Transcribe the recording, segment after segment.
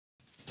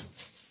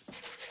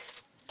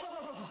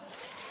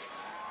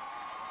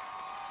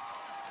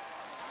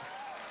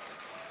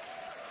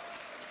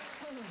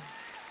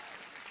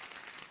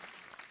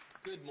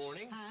Good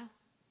morning. Huh?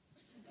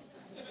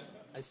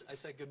 I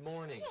said good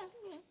morning.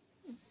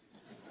 Yeah.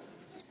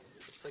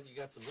 Looks like you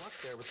got some luck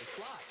there with the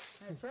flots.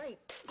 That's right.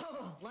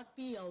 Oh, luck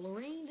be a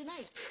Lorraine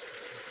tonight.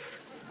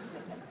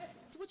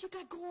 So what you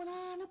got going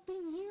on up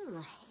in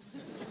here?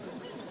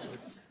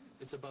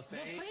 It's a buffet.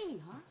 Buffet,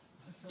 huh?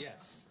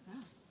 Yes.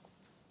 Huh.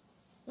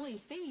 Well, you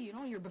see,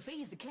 your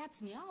buffet's the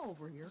cat's meow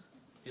over here.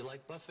 You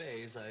like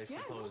buffets, I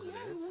suppose it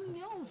is.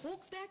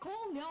 Folks back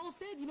home, they all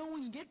said,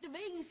 when you get to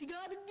Vegas, you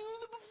gotta do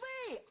the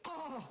buffet.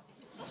 Oh.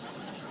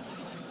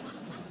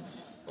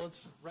 Well,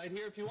 it's right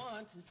here if you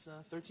want. It's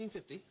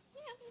 $13.50.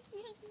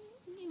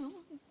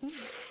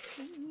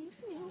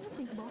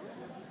 Think about it.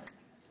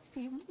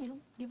 See,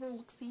 give it a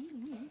look, see,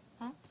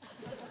 huh?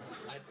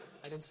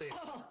 I didn't say it.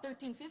 Oh,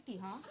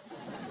 $13.50, huh?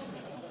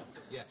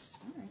 Yes.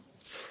 All right.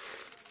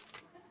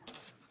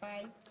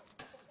 5,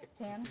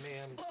 10.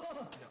 Ma'am,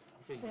 no,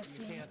 okay,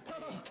 you can't pay.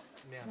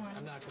 Ma'am,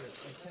 I'm not gonna,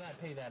 you cannot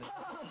pay that.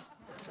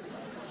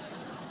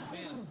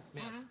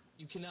 Ma'am,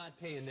 you cannot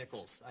pay in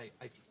nickels.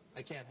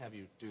 I can't have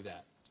you do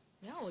that.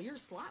 No, your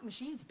slot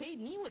machines paid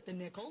me with the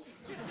nickels.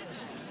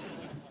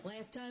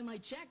 Last time I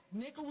checked,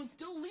 nickel was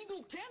still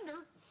legal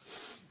tender.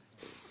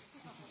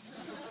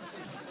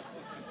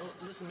 Well,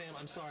 listen, ma'am,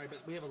 I'm sorry,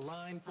 but we have a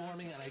line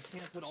forming, and I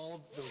can't put all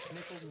of those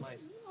nickels in my...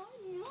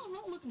 I'm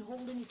not looking to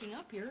hold anything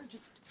up here.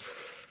 Just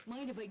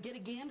mind if I get a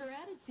gander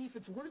at it, see if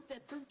it's worth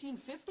that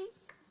 $13.50?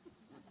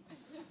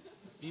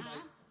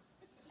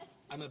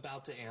 I'm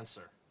about to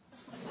answer.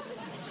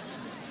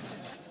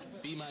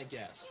 Be my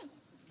guest.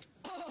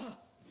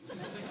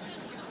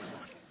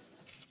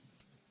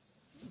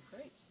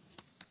 Great.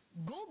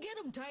 Go get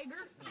him,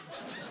 Tiger.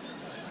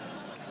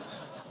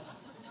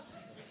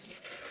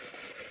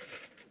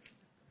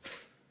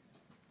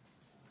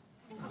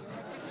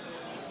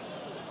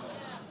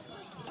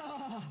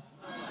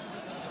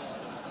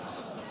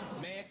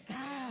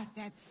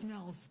 That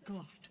smells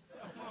good.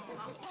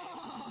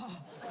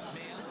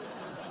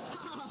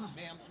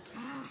 Ma'am.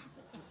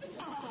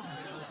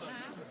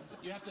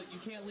 You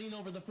can't lean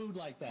over the food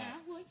like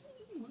that. Well,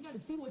 you gotta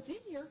see what's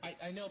in here.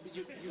 I know, but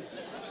you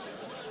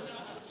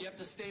have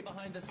to stay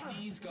behind the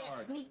sneeze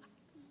guard.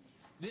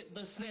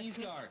 The sneeze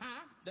guard.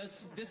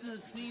 This is a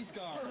sneeze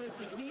guard.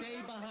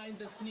 Stay behind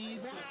the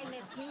sneeze guard. Behind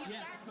the sneeze guard?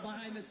 Yes,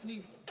 behind the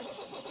sneeze.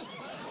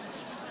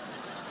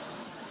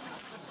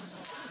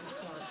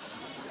 Sorry.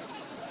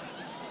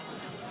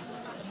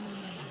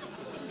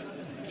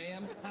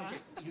 Ma'am,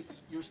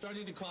 you're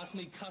starting to cost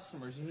me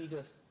customers. You need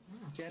to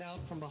get out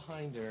from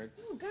behind there.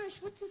 Oh,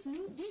 gosh, what's this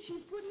new dish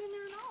he's putting in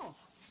there now?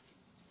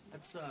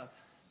 That's a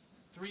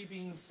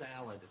 3-bean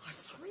salad. A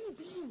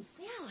 3-bean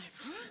salad,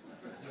 huh?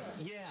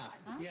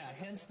 Yeah,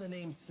 hence the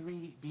name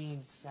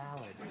 3-bean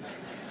salad.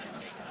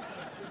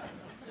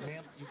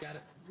 Ma'am, you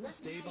gotta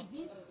stay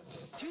behind.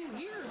 2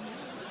 here,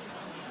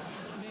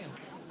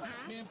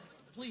 Ma'am,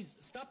 please,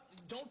 stop.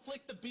 Don't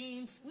flick the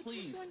beans,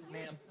 please,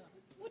 ma'am.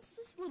 What's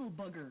this little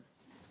bugger?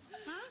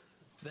 Huh?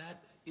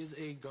 That is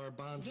a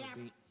garbanzo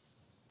bean.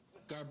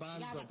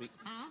 Garbanzo bean.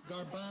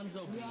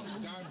 Garbanzo bean.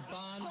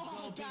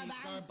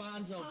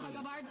 Garbanzo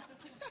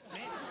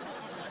bean.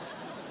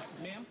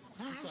 Ma'am,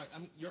 I'm sorry.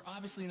 You're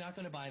obviously not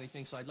going to buy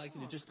anything, so I'd like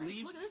you to just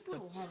leave. Look at this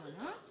little woman,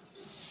 huh?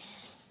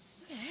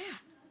 Look at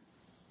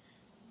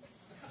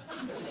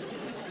that.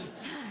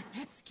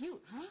 That's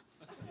cute, huh?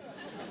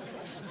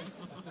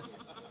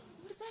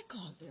 What is that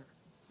called there?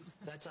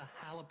 That's a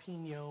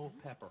jalapeno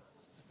pepper.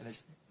 And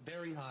it's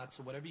very hot,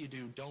 so whatever you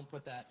do, don't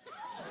put that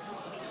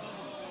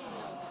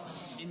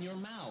in your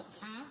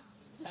mouth.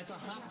 That's a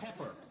hot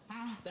pepper.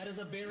 That is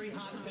a very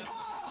hot pepper.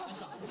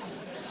 That's a hot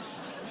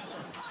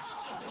pepper.